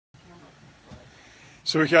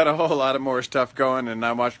So we got a whole lot of more stuff going, and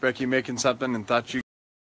I watched Becky making something and thought you...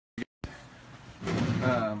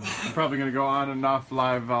 I'm probably going to go on and off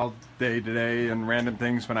live all day today and random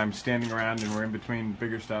things when I'm standing around and we're in between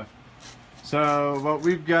bigger stuff. So what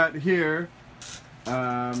we've got here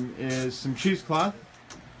is some cheesecloth.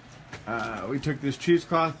 We took this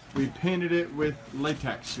cheesecloth, we painted it with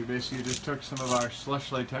latex. We basically just took some of our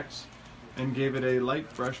slush latex and gave it a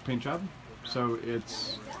light brush paint job. So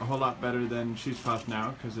it's a whole lot better than cheesecloth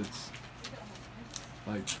now because it's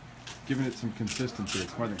like giving it some consistency.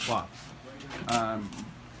 It's more than cloth.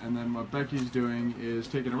 And then what Becky's doing is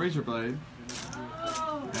taking a razor blade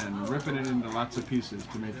and ripping it into lots of pieces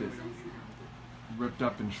to make it ripped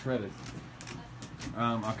up and shredded.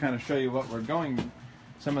 I'll kind of show you what we're going,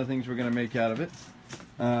 some of the things we're going to make out of it.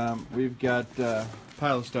 We've got a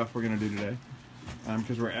pile of stuff we're going to do today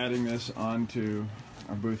because we're adding this onto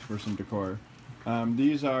our booth for some decor.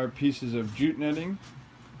 These are pieces of jute netting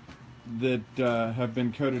that have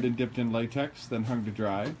been coated and dipped in latex, then hung to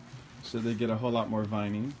dry, so they get a whole lot more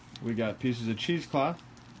vining. We got pieces of cheesecloth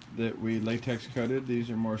that we latex coated. These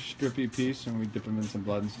are more strippy piece, and we dip them in some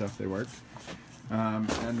blood and stuff. They work. And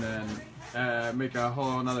then make a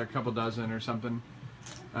whole another couple dozen or something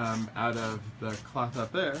out of the cloth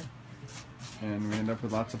up there, and we end up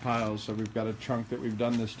with lots of piles. So we've got a chunk that we've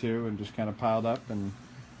done this to and just kind of piled up, and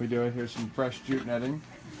we do it. Here's some fresh jute netting,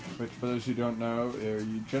 which for those who don't know,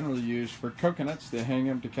 you generally use for coconuts. They hang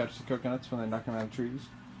them to catch the coconuts when they knock them out of trees,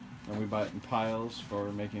 and we buy it in piles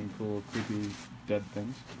for making cool, creepy, dead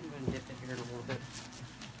things. I'm going to dip it here in a little bit.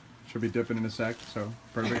 Should be dipping in a sec, so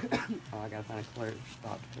perfect. Oh, I gotta find a clear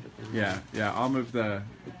spot to put it in. Yeah, I'll move the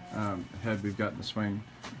head we've got in the swing.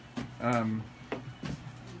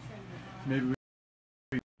 Maybe we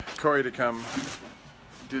need Corey to come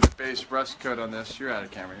do the base rust coat on this. You're out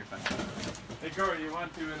of camera, you're fine. Hey Corey, you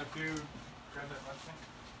want to in a few grab that rust thing?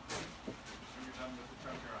 When you're done with the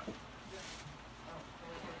truck you're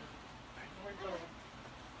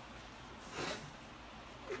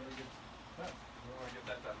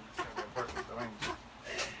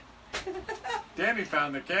on. Danny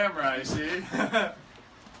found the camera, I see.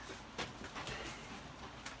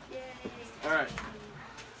 Yay. Alright.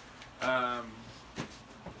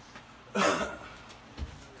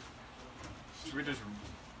 Should we just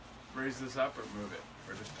raise this up or move it?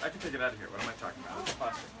 Or just I can take it out of here. What am I talking about? It's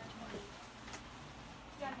plastic.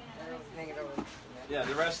 Hang it over. Yeah,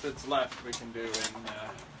 the rest that's left we can do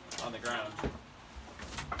in on the ground.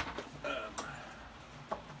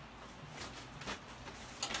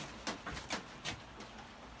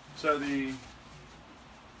 So the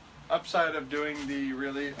upside of doing the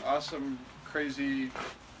really awesome, crazy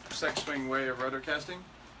sex swing way of rotocasting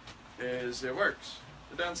is it works.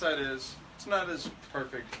 The downside is it's not as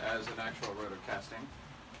perfect as an actual rotocasting.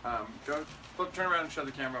 Turn around and show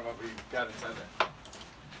the camera what we got inside there.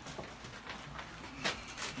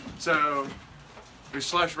 So we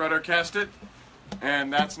slush rotocast it,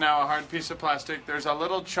 and that's now a hard piece of plastic. There's a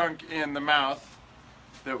little chunk in the mouth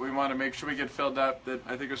that we want to make sure we get filled up that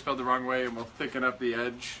I think was filled the wrong way, and we'll thicken up the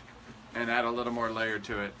edge and add a little more layer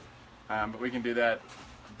to it. But we can do that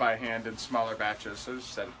by hand in smaller batches, so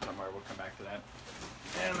just set it somewhere. We'll come back to that.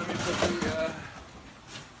 And let me put the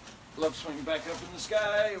glove swing back up in the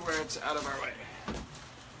sky where it's out of our way.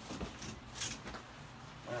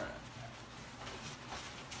 Alright.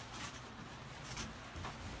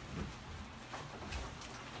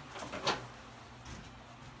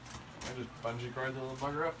 I just bungee cord the little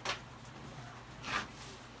bugger up.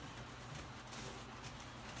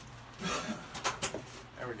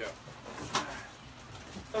 There we go.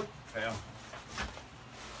 Oh, fail.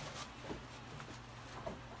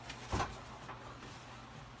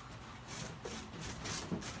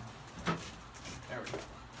 There we go.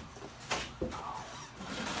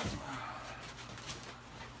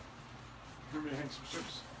 Remember to hang some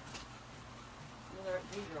strips?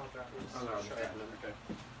 These are all dry. Oh, they're all dry. Okay.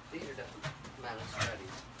 These are done. Minus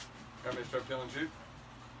shreddies. Got me to start peeling jute?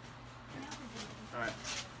 Alright.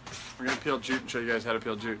 We're going to peel jute and show you guys how to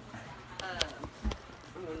peel jute.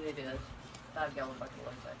 I'm going to need a 5-gallon bucket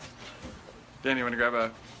of latex. Danny, you want to grab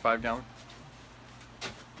a 5-gallon?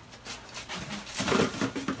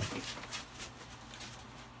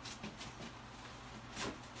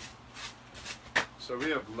 So we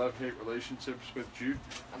have love-hate relationships with jute.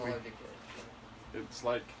 I'm allergic to it. It's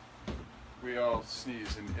like we all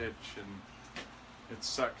sneeze and itch, and it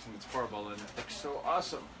sucks and it's horrible, and it looks so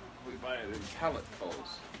awesome. We buy it in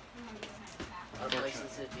palletfuls. Other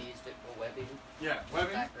places have used it for webbing. Yeah,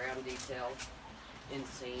 webbing. Background detail in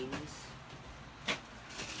seams.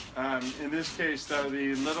 In this case, though,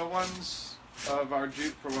 the little ones of our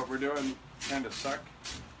jute for what we're doing kind of suck.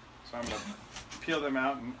 So I'm going to peel them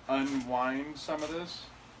out and unwind some of this.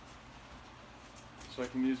 So I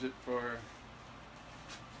can use it for...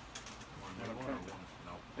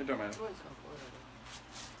 It don't matter.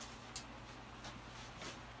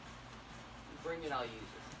 Bring it, I'll use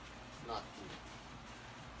it. Not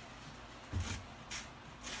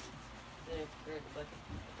there, great bucket.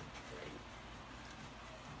 Great.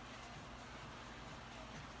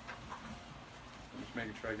 I'm just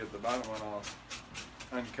making sure I get the bottom one all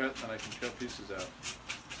uncut, and I can peel pieces out.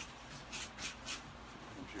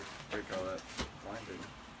 Don't you break all that winding.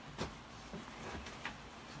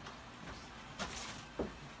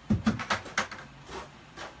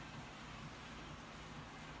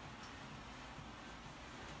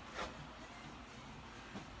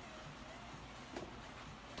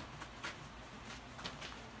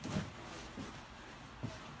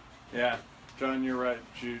 Yeah, John, you're right,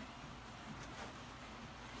 jute.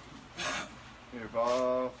 We've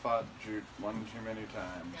all fought jute one too many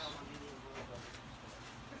times.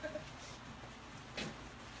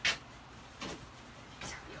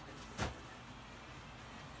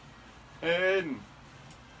 Hayden,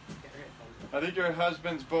 I think your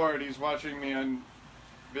husband's bored. He's watching me on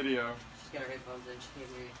video. She's got her headphones in. She can't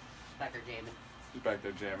hear you. She's back there jamming. He's back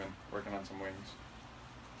there jamming, working on some wings.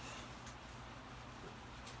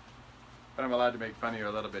 But I'm allowed to make fun of you a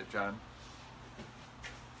little bit, John.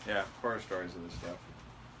 Yeah, horror stories of this stuff.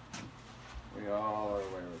 We all are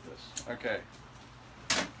aware with this. Okay.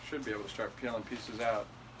 Should be able to start peeling pieces out.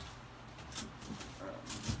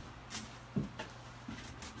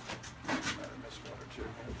 Might have missed one or two.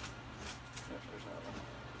 Yep, there's that one.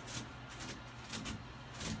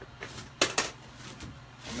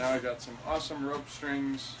 And now I got some awesome rope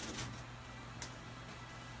strings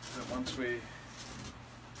that once we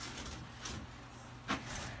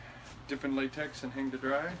dip in latex and hang to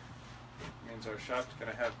dry, it means our shop's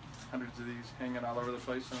going to have hundreds of these hanging all over the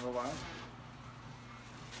place in a little while.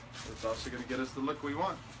 But it's also going to get us the look we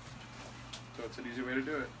want. So it's an easy way to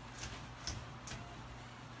do it.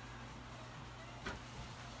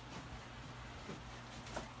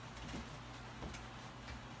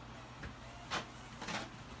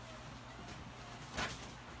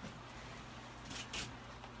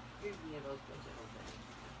 Here's any of those clothes, I don't think.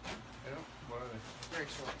 Yeah, what are they? Very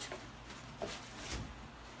short.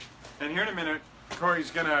 And here in a minute, Corey's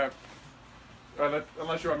gonna,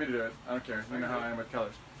 unless you want me to do it, I don't care, you know how I am with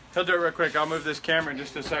colors. He'll do it real quick. I'll move this camera in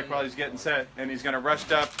just a sec while he's getting set, and he's gonna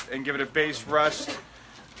rust up and give it a base rust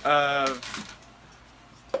on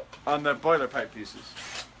the boiler pipe pieces.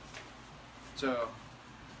 So,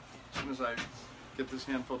 as soon as I get this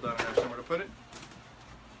handful done, I have somewhere to put it.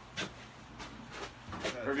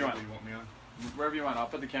 Wherever you want. You want me on? Wherever you want. I'll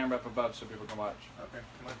put the camera up above so people can watch. Okay,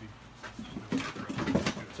 might be.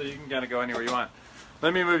 So you can kind of go anywhere you want.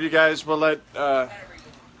 Let me move you guys. We'll let,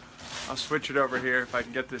 I'll switch it over here if I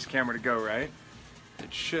can get this camera to go right.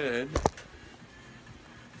 It should.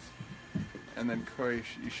 And then Corey,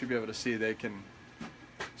 you should be able to see, they can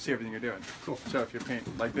see everything you're doing. Cool. So if you're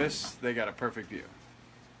painting like this, they got a perfect view.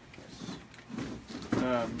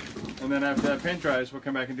 And then after that paint dries, we'll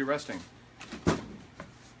come back and do rusting.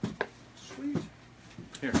 Sweet.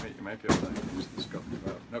 Here, wait, you might be able to use the scope.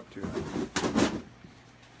 Oh, nope, too high.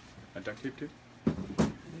 A duct tape too?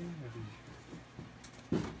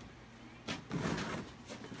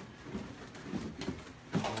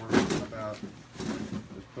 Or about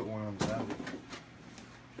just put one on the side.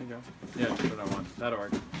 There you go. Yeah, just put it on one. That'll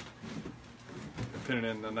work. Pin it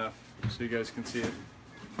in enough so you guys can see it.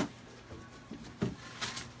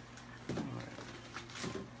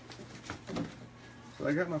 So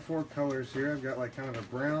I got my four colors here. I've got like kind of a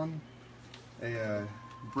brown, a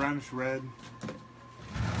brownish red,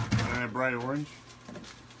 and a bright orange.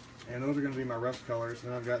 And those are going to be my rust colors.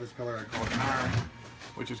 And I've got this color I call iron,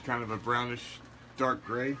 which is kind of a brownish dark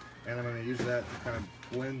gray. And I'm going to use that to kind of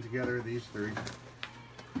blend together these three.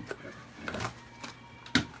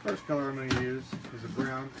 First color I'm going to use is a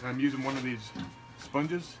brown. And I'm using one of these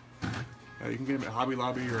sponges. You can get them at Hobby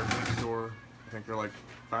Lobby or a paint store. I think they're like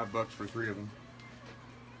 $5 for 3 of them.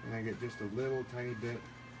 And I get just a little tiny bit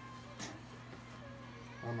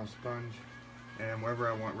on my sponge, and wherever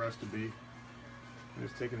I want rust to be, I'm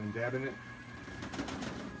just taking and dabbing it.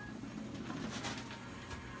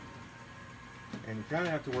 And you kind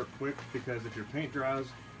of have to work quick, because if your paint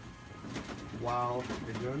dries while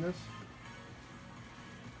you're doing this,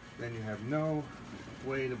 then you have no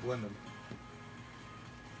way to blend them.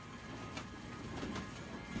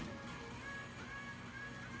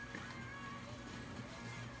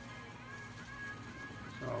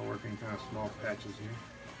 So I'll work in kind of small patches here.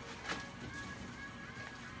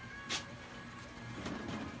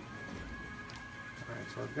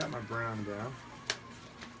 So I've got my brown down.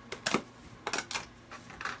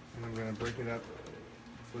 And I'm going to break it up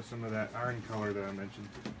with some of that iron color that I mentioned.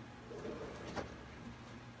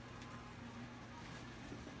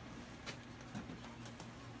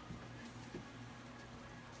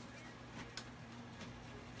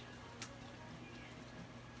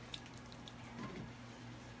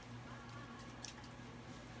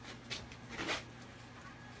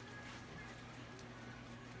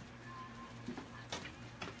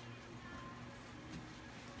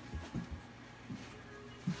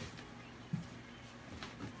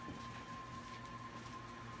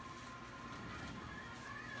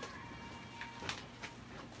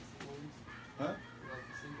 Huh?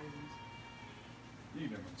 You can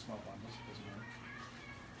do them in small bundles, it doesn't matter.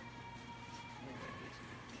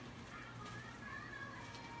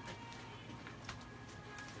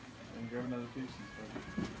 And grab another piece and start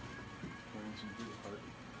putting some jute apart.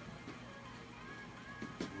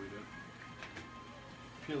 We did.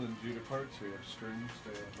 Peeling jute apart so we have strings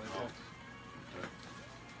to latex.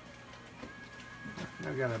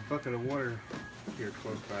 I've got a bucket of water here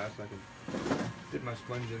close by, so I can dip my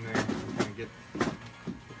sponge in there and kind of get the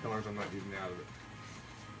colors I'm not using out of it.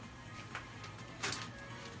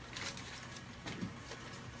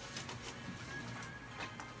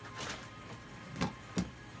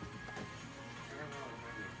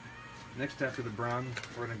 Next, after the brown,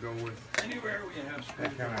 we're going to go with Anywhere we have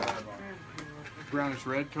that kind of brownish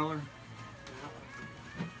red color.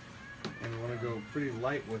 And we want to go pretty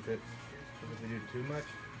light with it, because if we do too much,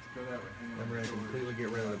 go that way. then we're going to completely get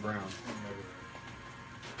rid of the brown.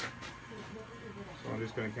 So I'm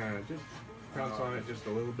just going to kind of just pounce on it just a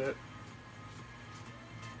little bit,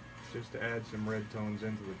 just to add some red tones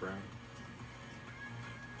into the brown.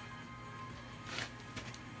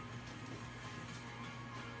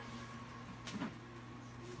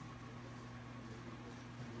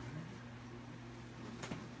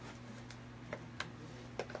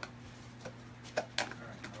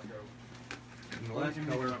 And the last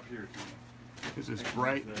color up here. is this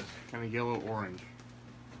bright kind of yellow orange.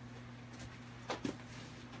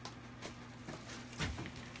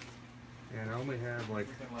 And I only have like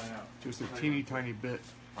just a teeny tiny bit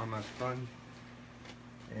on my sponge,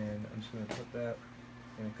 and I'm just going to put that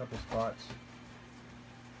in a couple spots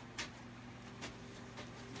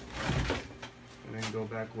and then go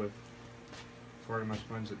back with part of my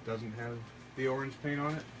sponge that doesn't have the orange paint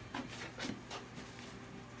on it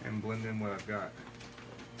and blend in what I've got.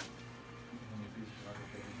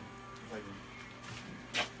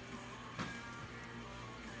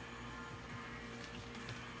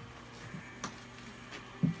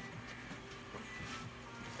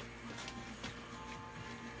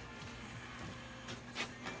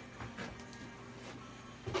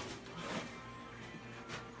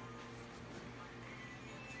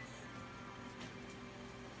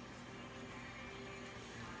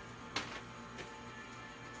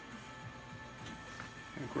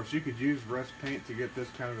 And of course, you could use rust paint to get this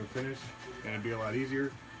kind of a finish, and it'd be a lot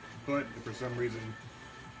easier. But if for some reason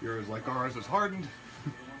yours, like ours, is hardened,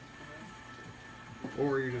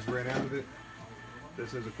 or you just ran out of it,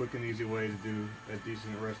 this is a quick and easy way to do a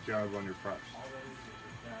decent rust job on your props.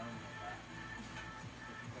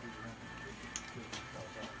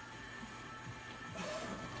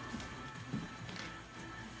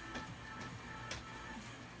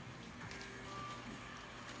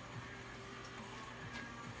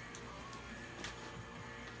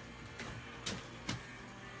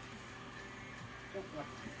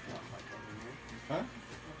 Huh?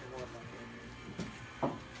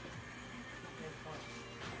 Oh.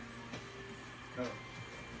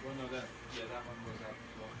 Well, no, that one goes out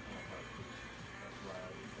as well. That's why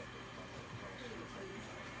I didn't put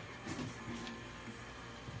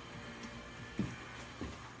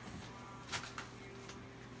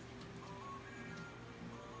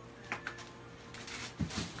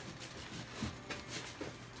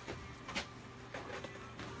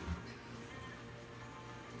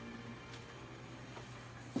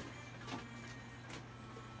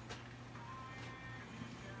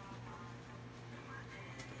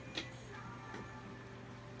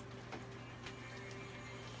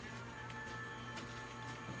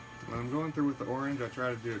When I'm going through with the orange, I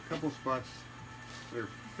try to do a couple spots that are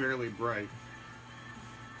fairly bright.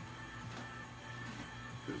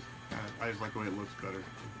 Because I just like the way it looks better.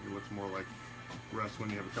 It looks more like rust when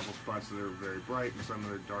you have a couple spots that are very bright and some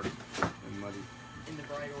that are dark and muddy. And the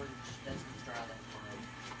bright orange doesn't dry that fine.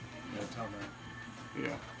 Yeah, tell me.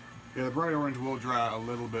 Yeah. Yeah, the bright orange will dry a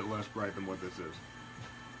little bit less bright than what this is.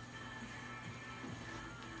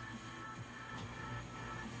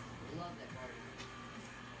 Love that bright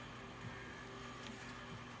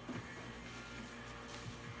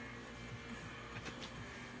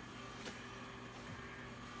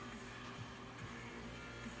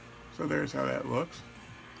So there's how that looks.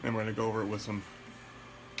 And we're going to go over it with some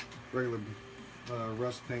regular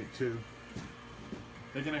rust paint too.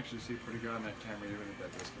 They can actually see pretty good on that camera even at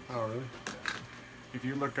that distance. Oh really? Yeah. If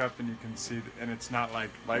you look up and you can see, and it's not like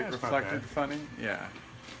light it's not reflected bad. funny, yeah.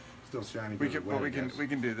 Still shiny. We because can, of well, wet, I guess. we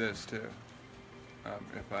can do this too.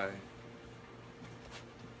 If I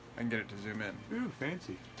can get it to zoom in. Ooh,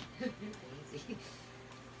 fancy. Easy.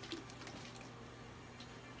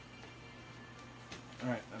 All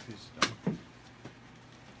right, that piece is done.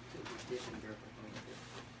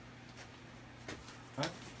 Huh?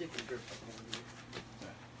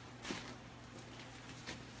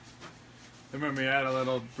 And when we add a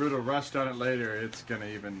little brutal rust on it later, it's gonna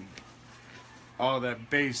even, all that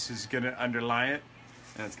base is gonna underlie it,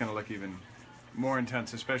 and it's gonna look even more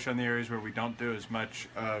intense, especially on the areas where we don't do as much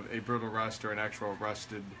of a brutal rust or an actual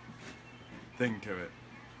rusted thing to it.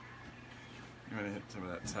 You wanna hit some of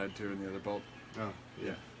that side too in the other bolt? Oh,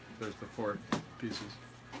 Yeah, there's the 4 pieces.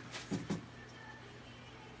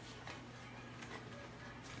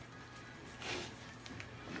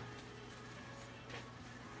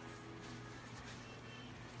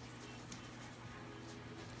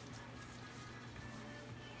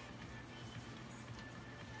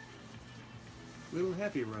 little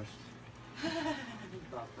happy rust.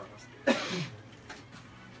 Bob Frost.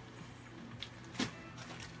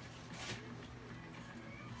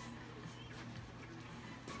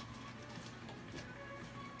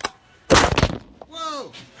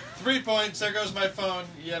 Whoa! 3 points, there goes my phone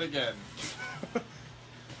yet again.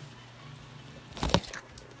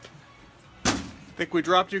 Think we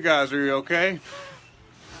dropped you guys. Are you okay?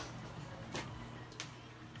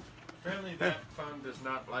 Apparently that phone does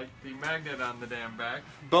not like the magnet on the damn back.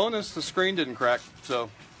 Bonus, the screen didn't crack,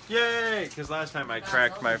 so. Yay! Because last time I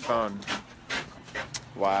cracked my phone.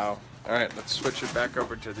 Wow. Alright, let's switch it back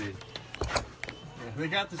over to the... Yeah, they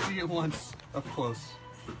got to see it once up close.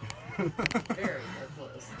 Very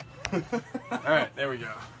close. Alright, there we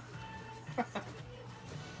go. Where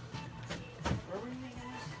were you making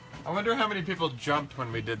this? I wonder how many people jumped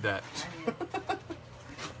when we did that.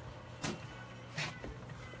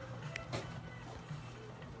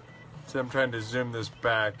 So I'm trying to zoom this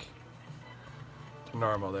back to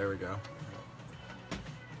normal. There we go.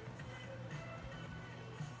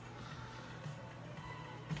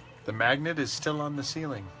 The magnet is still on the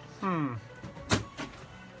ceiling. Oh,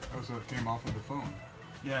 so it came off of the phone.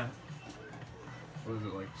 Yeah. What is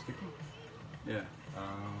it, like sticky? Yeah.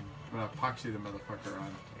 I'm gonna epoxy the motherfucker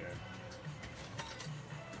on. Yeah.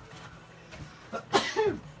 I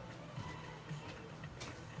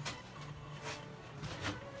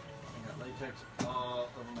got latex all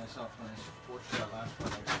over myself when I forced that last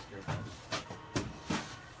one. I got scared.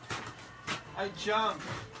 I jumped.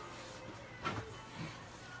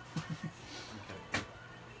 Okay.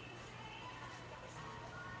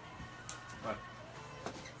 What?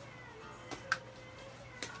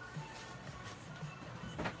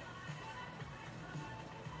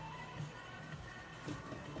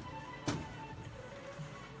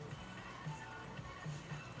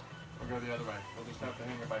 We'll go the other way. We'll just have to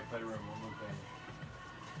hang it by playroom. We'll move things.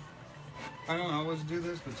 I don't always do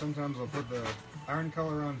this, but sometimes I'll put the iron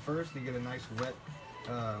color on first and get a nice wet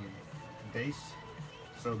base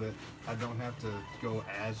so that I don't have to go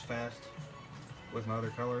as fast with my other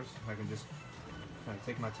colors. I can just kind of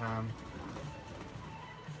take my time.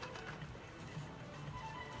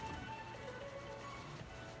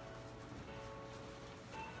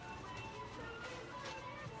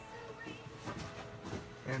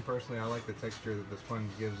 And personally, I like the texture that the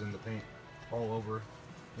sponge gives in the paint all over.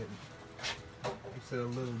 It makes it a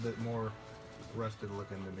little bit more rusted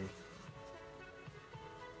looking to me.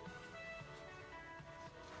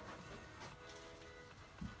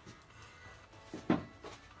 And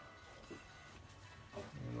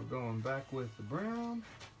we're going back with the brown.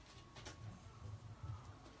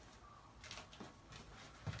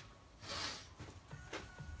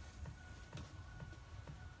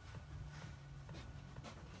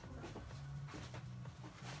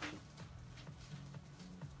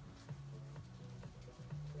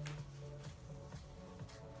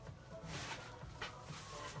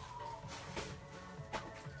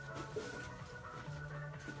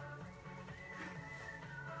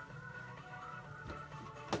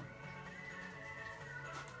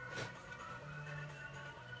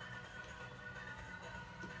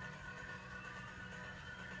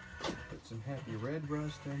 Put some happy red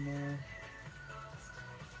rust in there.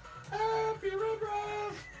 Happy red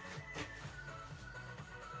rust!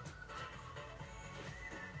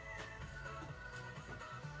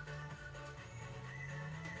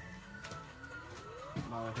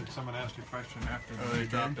 My I think someone asked a question after they they did?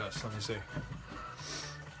 dropped us. Let me see.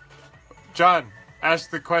 John, ask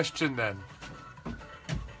the question then.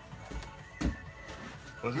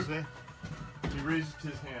 What does it say? He raised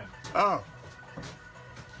his hand. Oh.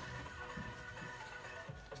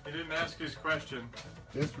 He didn't ask his question.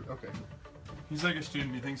 This, okay. He's like a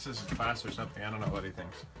student. He thinks this is class or something. I don't know what he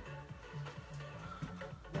thinks.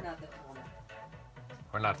 We're not that formal.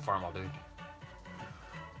 We're not formal, dude.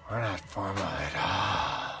 We're not formal at all.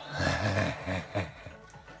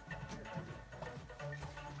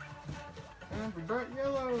 Bright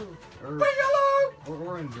yellow. Or, Bright yellow! or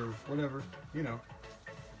orange or whatever. You know.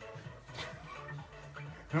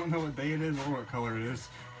 I don't know what day it is or what color it is.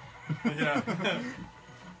 Yeah.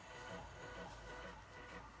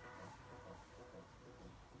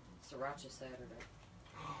 Sriracha Saturday.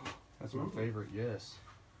 That's my favorite, yes.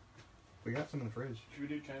 We got some in the fridge. Should we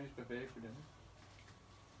do Chinese buffet for dinner?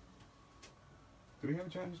 Do we have a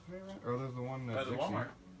Chinese buffet around? Or there's the one At the Walmart.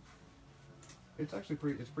 It's actually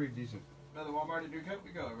pretty decent. No, the Walmart in Newcote,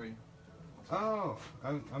 we go every. Oh,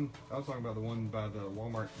 I was talking about the one by the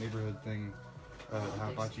Walmart neighborhood thing,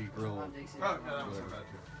 Hibachi Grill. On Dixie. Oh, no, that was so bad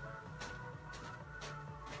too.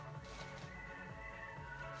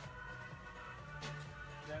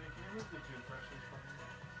 Danny, can you move the toothbrushes for me?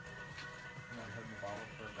 And then put the bottle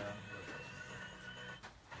for down.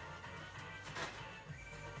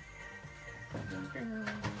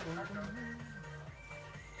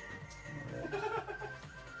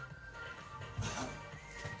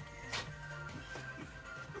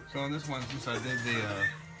 So on this one, since I did the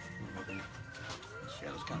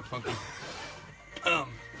shadow's kind of funky.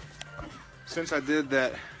 Since I did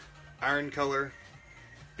that iron color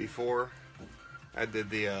before I did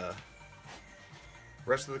the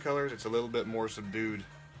rest of the colors, it's a little bit more subdued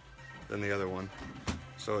than the other one.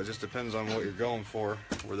 So it just depends on what you're going for,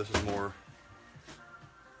 where this is more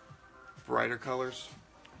brighter colors.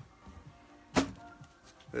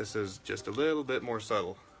 This is just a little bit more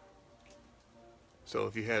subtle. So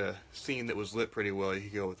if you had a scene that was lit pretty well, you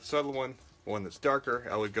could go with the subtle one. One that's darker,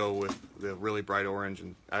 I would go with the really bright orange,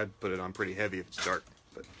 and I'd put it on pretty heavy if it's dark.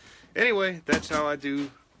 But anyway, that's how I do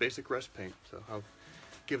basic rust paint. So I'll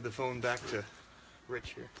give the phone back to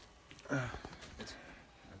Rich here.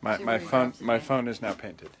 My phone is now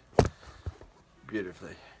painted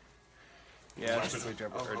beautifully. Yeah, that's what we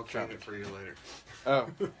jump or I'll jump clean it for you later. Oh,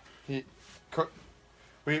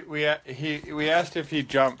 we asked if he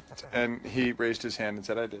jumped, and he raised his hand and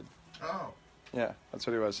said I did. Oh. Yeah, that's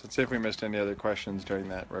what he was. Let's see if we missed any other questions during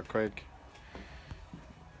that real quick.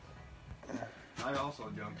 I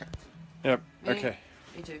also jumped. Yep. Me. Okay.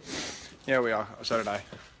 Me too. Yeah, we all. So did I.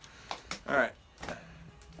 All right.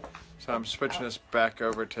 So I'm switching this back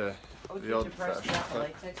over to I would the get old depressed fashioned. about the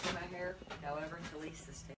latex in my hair. However, to least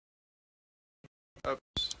the stain.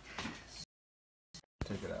 Oops.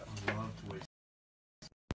 Take it out.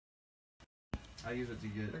 I use it to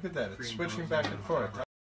get. Look at that. It's cream switching bones back on and my forth. eyebrow.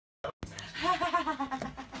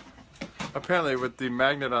 Apparently, with the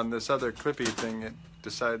magnet on this other clippy thing, it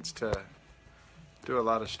decides to do a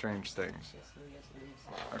lot of strange things.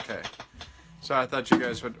 Okay. So I thought you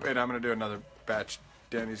guys would. Wait, I'm going to do another batch.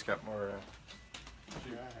 Danny's got more.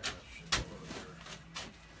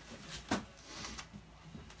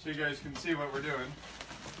 So you guys can see what we're doing.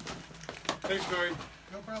 Thanks, Corey.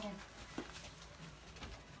 No problem.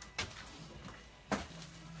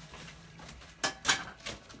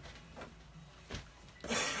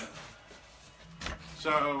 So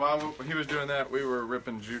while he was doing that, we were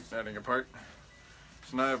ripping jute netting apart.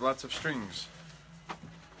 So now I have lots of strings.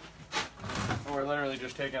 And we're literally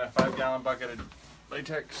just taking a 5-gallon bucket of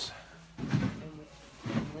latex. And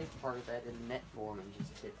we leave part of that in net form and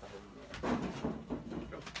just hit the whole net.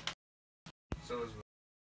 So is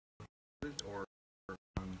it or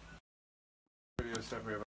Video stuff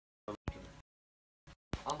we have.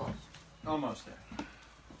 Almost. Almost there.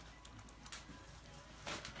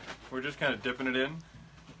 We're just kind of dipping it in,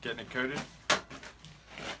 getting it coated, and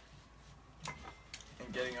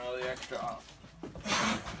getting all the extra off.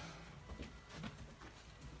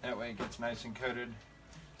 That way it gets nice and coated.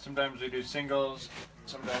 Sometimes we do singles,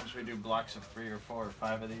 sometimes we do blocks of 3 or 4 or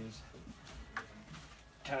 5 of these.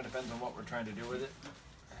 Kind of depends on what we're trying to do with it.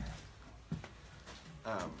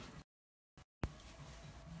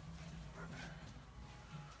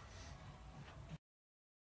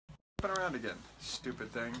 Flipping around again,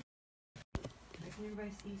 stupid thing. Making everybody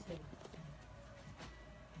seasick.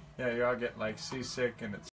 Yeah, you all get like seasick,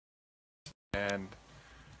 and it's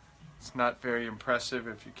not very impressive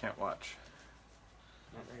if you can't watch.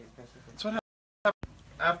 Not very impressive. That's what happens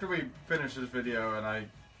after we finish this video and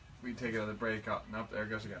we take another break. Nope, there it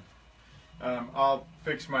goes again. I'll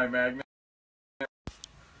fix my magnet.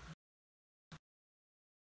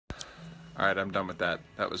 Alright, I'm done with that.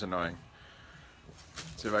 That was annoying.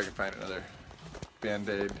 Let's see if I can find another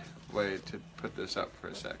Band-Aid way to put this up for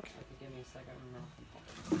a sec. Give me a second.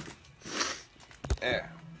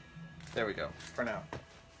 There we go, for now.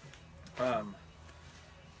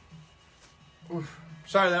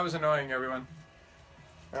 Sorry, that was annoying, everyone.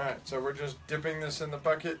 Alright, so we're just dipping this in the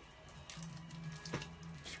bucket,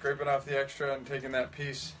 scraping off the extra and taking that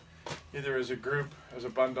piece either as a group, as a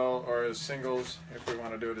bundle, or as singles, if we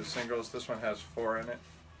want to do it as singles. This one has 4 in it.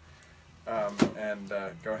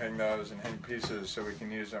 Go hang those and hang pieces so we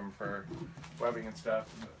can use them for webbing and stuff.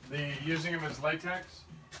 Using them as latex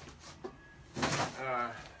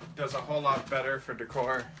does a whole lot better for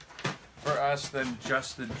decor for us than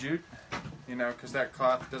just the jute, you know, because that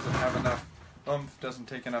cloth doesn't have enough oomph, doesn't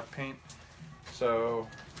take enough paint. So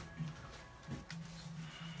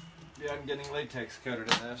yeah, I'm getting latex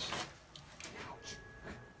coated in this.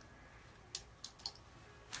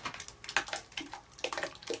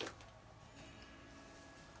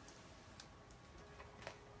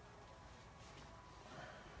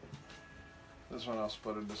 This one I'll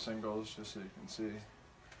split into singles just so you can see.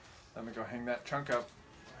 Let me go hang that chunk up.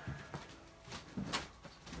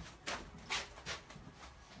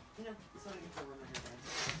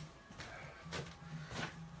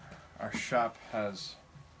 Our shop has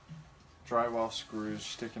drywall screws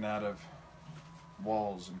sticking out of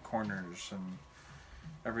walls and corners and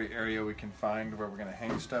every area we can find where we're going to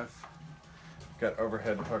hang stuff. We've got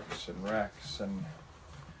overhead hooks and racks, and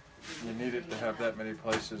you need it to have that many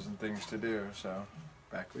places and things to do, so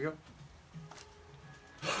back we go.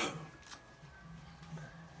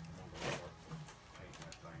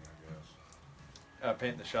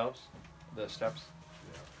 Paint the shelves, the steps.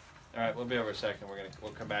 Yeah. All right, we'll be over a second.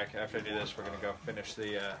 We'll come back after I do this. We're gonna go finish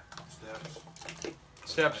the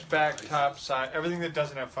steps, back, top, side, everything that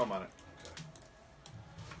doesn't have foam on it. Okay.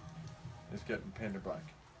 Is getting painted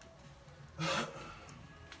black. I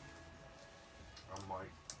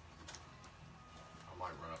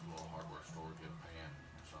might run up to a little hardware store, get a pan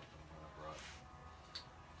or something, run a brush.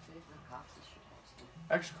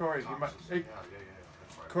 Actually, Corey, he might. Hey,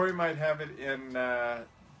 Right. Corey might have it in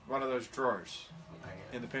one of those drawers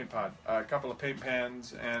in the paint pod. A couple of paint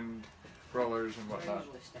pans and rollers and whatnot.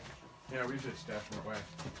 Yeah, we just stash them away.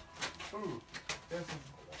 Ooh, there's some.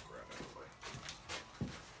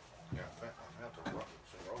 Yeah, I have to rub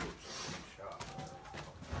some rollers in the shop.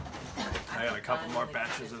 I got a couple more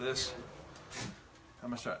batches of this. I'm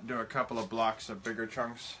gonna start do a couple of blocks of bigger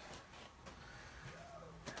chunks.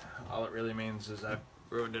 All it really means is I've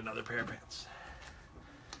ruined another pair of pants.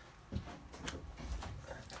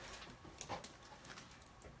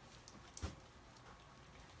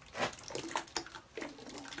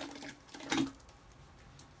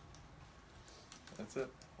 That's it.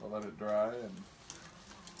 We'll let it dry, and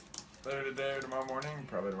later today or tomorrow morning,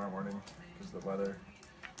 probably tomorrow morning, because the weather,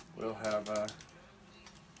 we'll have a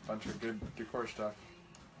bunch of good decor stuff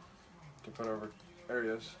to put over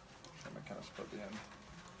areas. I'm gonna kind of split the end.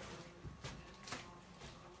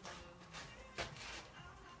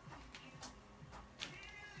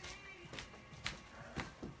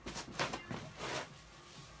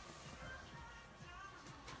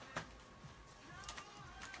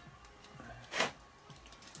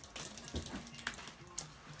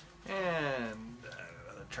 And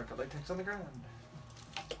another chunk of latex on the ground.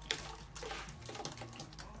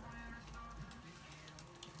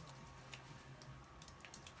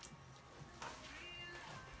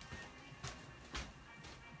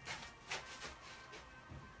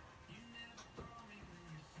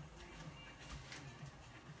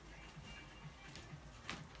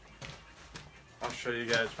 I'll show you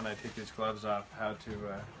guys when I take these gloves off how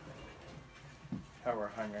we're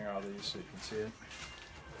hanging all these so you can see it.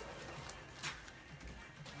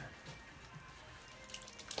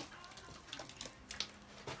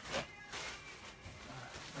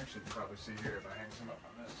 Actually, you can probably see here if I hang some up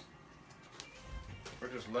on this. We're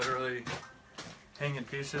just literally hanging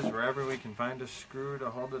pieces wherever we can find a screw to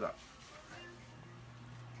hold it up.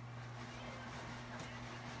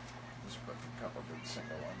 Just put a couple good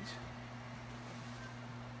single ones.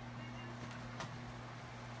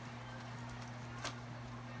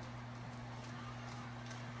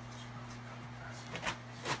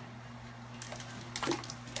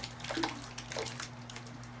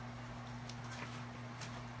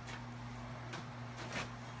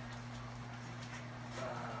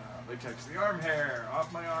 Latex the arm hair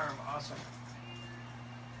off my arm. Awesome.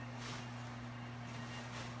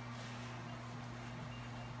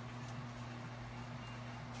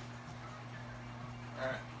 All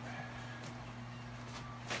right.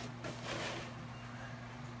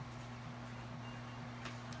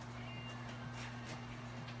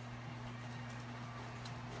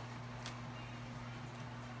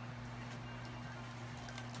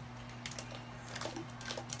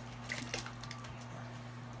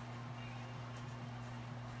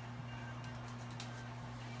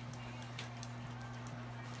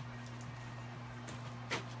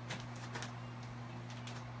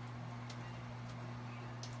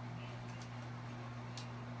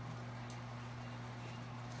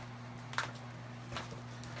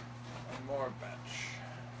 more batch.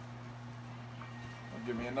 Will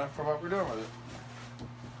give me enough for what we're doing with it.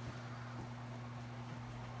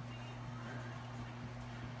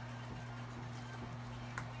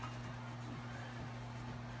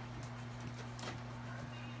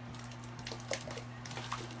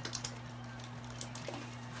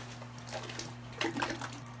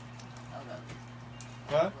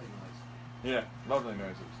 Huh? Yeah, lovely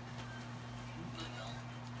noises.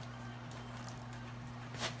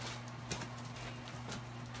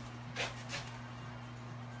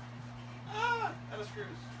 Ah, out of screws.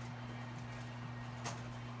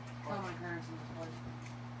 Oh, my parents in this place.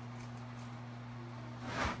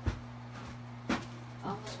 I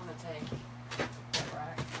almost want to take that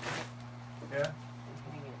rack Yeah? and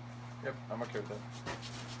hang it. Yep, I'm okay with that.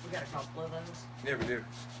 We got a couple of those. Yeah, we do.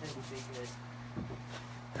 This would be good.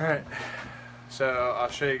 Alright, so I'll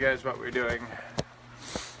show you guys what we're doing.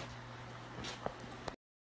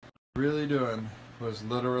 Really doing was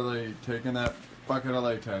literally taking that bucket of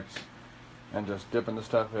latex and just dipping the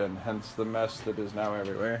stuff in, hence the mess that is now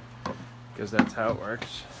everywhere, because that's how it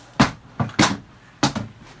works.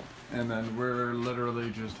 And then we're literally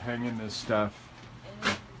just hanging this stuff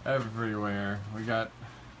everywhere. We got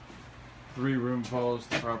 3 room poles,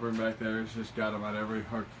 the prop room back there has just got them on every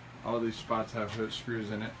hook. All these spots have hook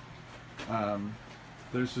screws in it.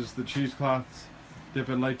 There's just the cheesecloths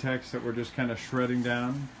dipping latex that we're just kind of shredding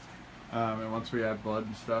down. And once we add blood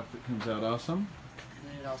and stuff, it comes out awesome.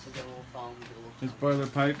 And then it also got a little foam, get a little This boiler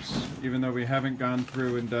pipes, even though we haven't gone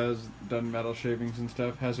through and done metal shavings and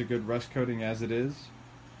stuff, has a good rust coating as it is.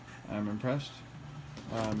 I'm impressed.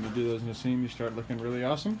 You do those in a scene, you start looking really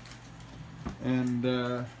awesome.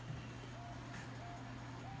 And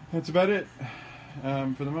that's about it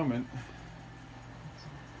for the moment.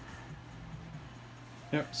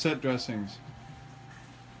 Yep, set dressings.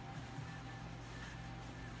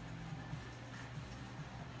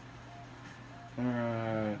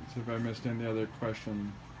 Alright, so if I missed any other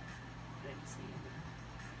question.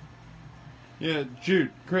 Yeah,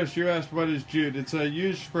 jute. Chris, you asked what is jute. It's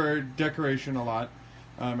used for decoration a lot,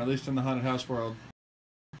 at least in the haunted house world.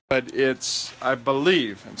 But it's, I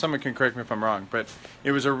believe, and someone can correct me if I'm wrong, but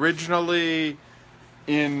it was originally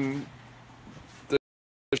in the,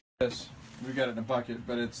 yes, we got it in a bucket,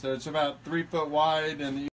 but it's about 3 foot wide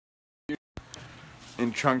and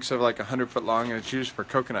in chunks of like 100 foot long, and it's used for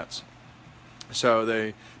coconuts. So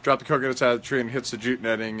they drop the coconuts out of the tree and it hits the jute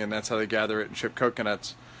netting, and that's how they gather it and ship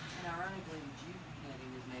coconuts. And ironically, the jute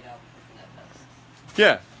netting is made out of coconut husks.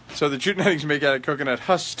 Yeah, so the jute netting's made out of coconut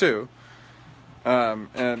husks too.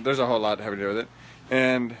 And there's a whole lot having to do with it.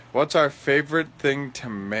 And what's our favorite thing to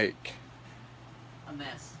make? A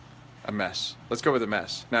mess. A mess. Let's go with a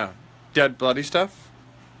mess. Now, dead bloody stuff.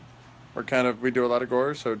 We do a lot of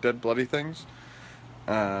gore, so dead bloody things.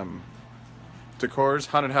 Decors,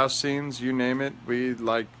 haunted house scenes, you name it, we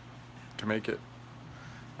like to make it.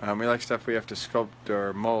 We like stuff we have to sculpt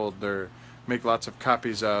or mold or make lots of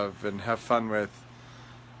copies of and have fun with.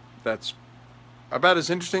 That's about as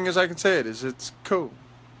interesting as I can say it is. It's cool.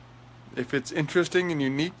 If it's interesting and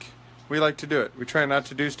unique, we like to do it. We try not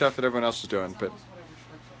to do stuff that everyone else is doing, but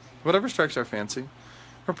whatever strikes our fancy.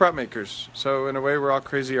 We're prop makers, so in a way we're all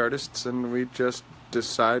crazy artists, and we just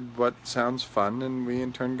decide what sounds fun and we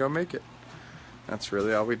in turn go make it. That's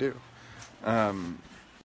really all we do. So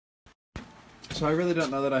I really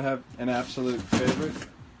don't know that I have an absolute favorite.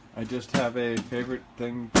 I just have a favorite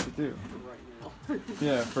thing to do. Right now.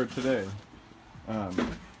 Yeah, for today.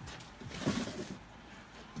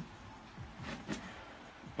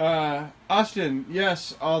 Austin,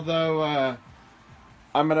 yes, although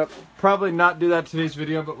I'm going to probably not do that today's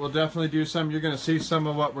video, but we'll definitely do some. You're going to see some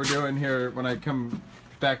of what we're doing here when I come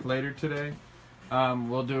back later today.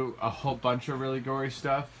 We'll do a whole bunch of really gory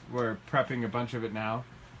stuff. We're prepping a bunch of it now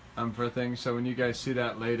for things, so when you guys see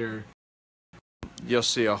that later, you'll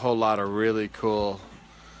see a whole lot of really cool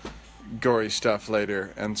gory stuff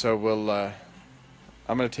later. And so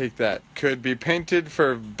I'm going to take that. Could be painted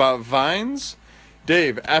for vines?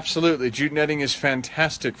 Dave, absolutely. Jute netting is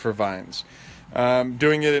fantastic for vines.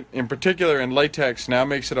 Doing it in particular in latex now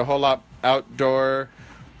makes it a whole lot outdoor.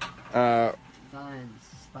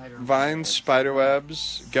 Vines, spider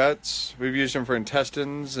webs, guts. We've used them for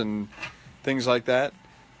intestines and things like that.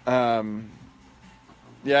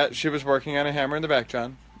 Yeah, she was working on a hammer in the back,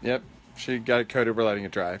 John. Yep, she got it coated. We're letting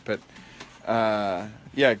it dry. But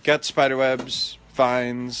yeah, guts, spider webs,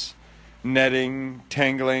 vines, netting,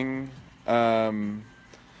 tangling.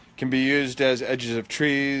 Can be used as edges of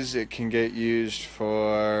trees. It can get used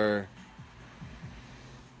for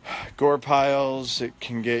gore piles. It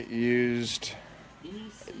can get used...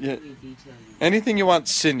 anything you want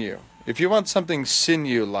sinew. If you want something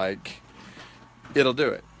sinew-like, it'll do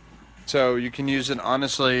it. So you can use it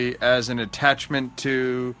honestly as an attachment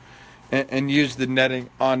to, and use the netting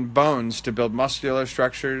on bones to build muscular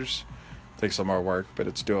structures. Takes a little more work, but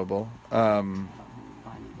it's doable.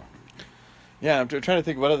 Yeah, I'm trying to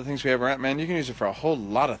think what other things we have around. Man, you can use it for a whole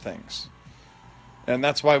lot of things. And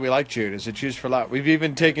that's why we like jute, is it's used for a lot. We've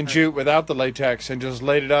even taken jute without the latex and just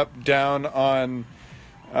laid it up down on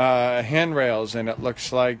handrails, and it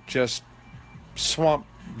looks like just swamp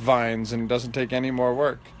vines, and it doesn't take any more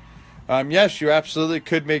work. Yes, you absolutely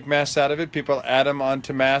could make masks out of it. People add them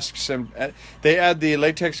onto masks, and they add the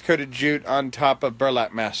latex-coated jute on top of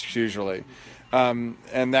burlap masks usually, and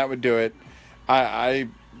that would do it.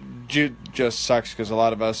 Jute just sucks because a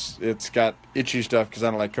lot of us, it's got itchy stuff because I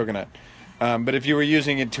don't like coconut. But if you were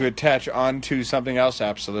using it to attach onto something else,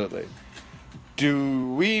 absolutely.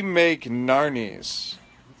 Do we make narnies?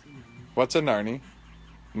 What's a narnie?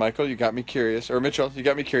 Michael, you got me curious. Or Mitchell, you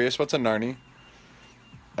got me curious. What's a narnie?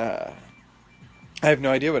 I have no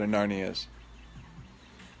idea what a narnie is.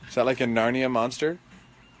 Is that like a Narnia monster?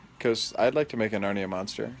 Because I'd like to make a Narnia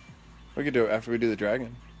monster. We could do it after we do the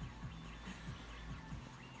dragon.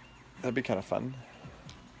 That'd be kind of fun.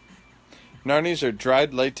 Narnies are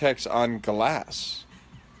dried latex on glass.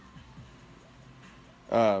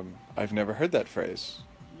 I've never heard that phrase.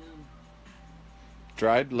 No.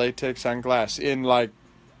 Dried latex on glass. In, like,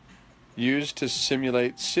 used to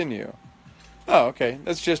simulate sinew. Oh, okay.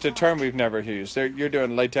 That's just a term we've never used. You're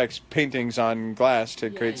doing latex paintings on glass to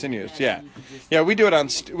create sinews. Yeah, yeah. We do it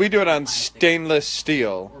on stainless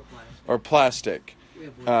steel or plastic.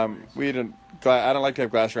 We don't. I don't like to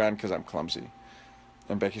have glass around because I'm clumsy,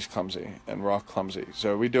 and Becky's clumsy, and we're all clumsy.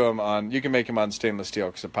 So we do them on. You can make them on stainless steel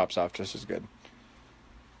because it pops off just as good.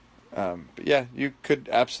 But yeah, you could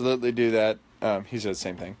absolutely do that. He said the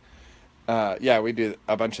same thing. Yeah, we do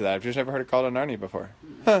a bunch of that. I've just never heard it called a narnie before.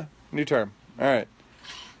 Huh? New term. All right.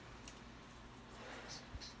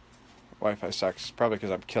 Wi-Fi sucks. Probably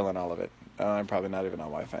because I'm killing all of it. I'm probably not even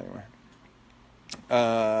on Wi-Fi anymore.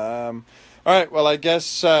 All right. Well, I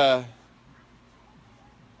guess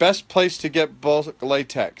best place to get bulk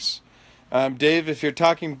latex. Dave, if you're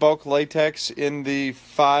talking bulk latex in the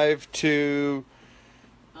 5 to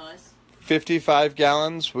 55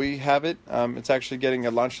 gallons, we have it. It's actually getting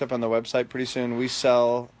launched up on the website pretty soon. We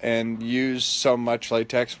sell and use so much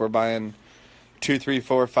latex. We're buying 2, 3,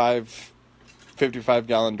 4, 5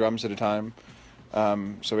 55-gallon drums at a time.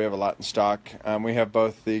 So we have a lot in stock. We have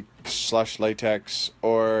both the slush latex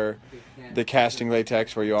or the casting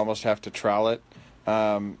latex where you almost have to trowel it.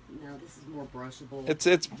 No, this is more brushable. It's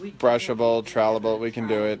brushable, trowelable. We can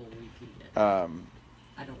do it. I don't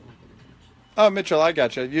like it. Oh, Mitchell, I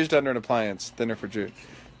gotcha. Used under an appliance, thinner for jute.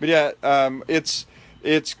 But yeah,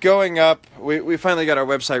 it's going up. We finally got our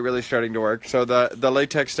website really starting to work. So the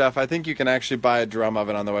latex stuff, I think you can actually buy a drum of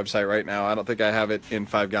it on the website right now. I don't think I have it in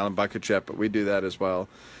 5-gallon buckets yet, but we do that as well.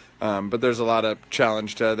 But there's a lot of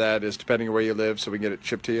challenge to that, is depending on where you live, so we can get it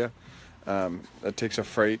shipped to you. It takes a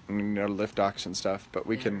freight and lift docks and stuff, but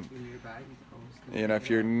we can. If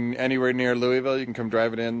you're anywhere near Louisville, you can come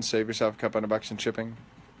drive it in, save yourself a couple $100 in shipping.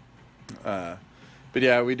 But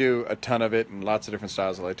yeah, we do a ton of it and lots of different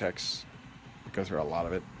styles of latex. We go through a lot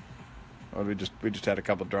of it. Well, we just had a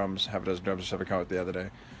couple drums, half a dozen drums or something come out the other day.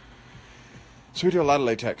 So we do a lot of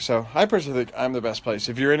latex. So I personally think I'm the best place.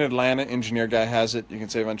 If you're in Atlanta, Engineer Guy has it. You can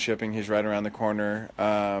save on shipping. He's right around the corner.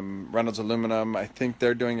 Reynolds Aluminum, I think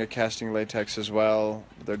they're doing a casting latex as well.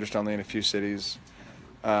 They're just only in a few cities.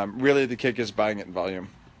 Really, the kick is buying it in volume.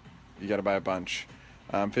 You got to buy a bunch.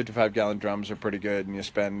 55-gallon drums are pretty good, and you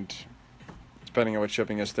spend, depending on what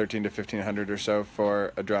shipping is, $1,300 to $1,500 or so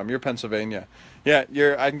for a drum. You're Pennsylvania. Yeah,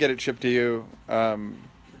 I can get it shipped to you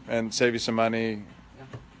and save you some money.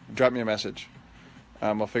 Drop me a message.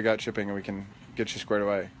 We'll figure out shipping and we can get you squared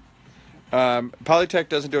away. Polytech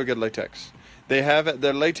doesn't do a good latex.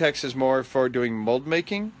 Their latex is more for doing mold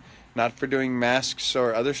making, not for doing masks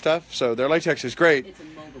or other stuff. So their latex is great,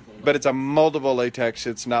 but it's a moldable latex.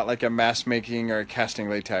 It's not like a mask making or a casting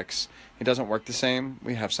latex. It doesn't work the same.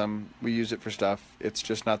 We have some. We use it for stuff. It's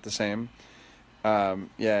just not the same. Yeah,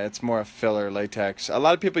 it's more a filler latex. A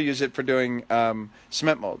lot of people use it for doing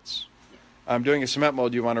cement molds. Doing a cement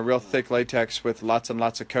mold, you want a real thick latex with lots and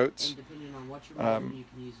lots of coats. And depending on what you're molding, you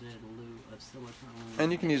can use it in lieu of silicone.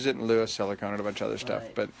 And you can use it in lieu of silicone and a bunch of other stuff.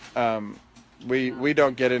 But we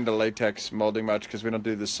don't get into latex molding much because we don't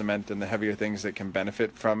do the cement and the heavier things that can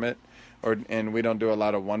benefit from it. And we don't do a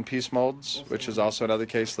lot of one-piece molds, which is also another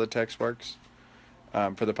case latex works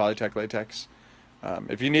for the Polytech latex.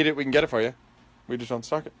 If you need it, we can get it for you. We just don't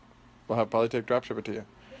stock it. We'll have Polytech drop ship it to you.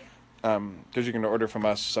 because you can order from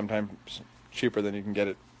us sometimes cheaper than you can get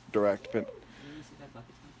it direct. But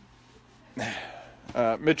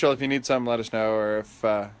Mitchell, if you need some, let us know, or if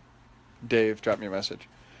Dave, drop me a message.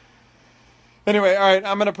 Anyway, all right,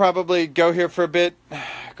 I'm going to probably go here for a bit,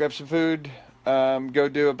 grab some food, go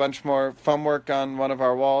do a bunch more foam work on one of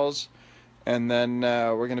our walls, and then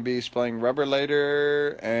we're going to be splaying rubber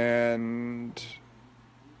later and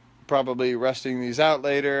probably rusting these out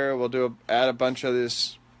later. We'll add a bunch of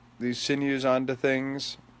these sinews onto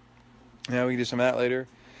things. Yeah, we can do some of that later.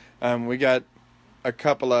 We got a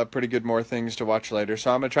couple of pretty good more things to watch later,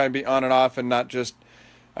 so I'm going to try and be on and off and not just...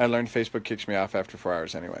 I learned Facebook kicks me off after 4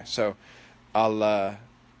 hours anyway, so I'll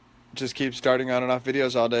just keep starting on and off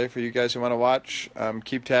videos all day for you guys who want to watch.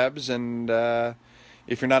 Keep tabs, and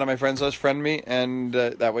if you're not on my friends list, friend me, and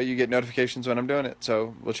that way you get notifications when I'm doing it.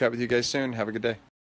 So we'll chat with you guys soon. Have a good day.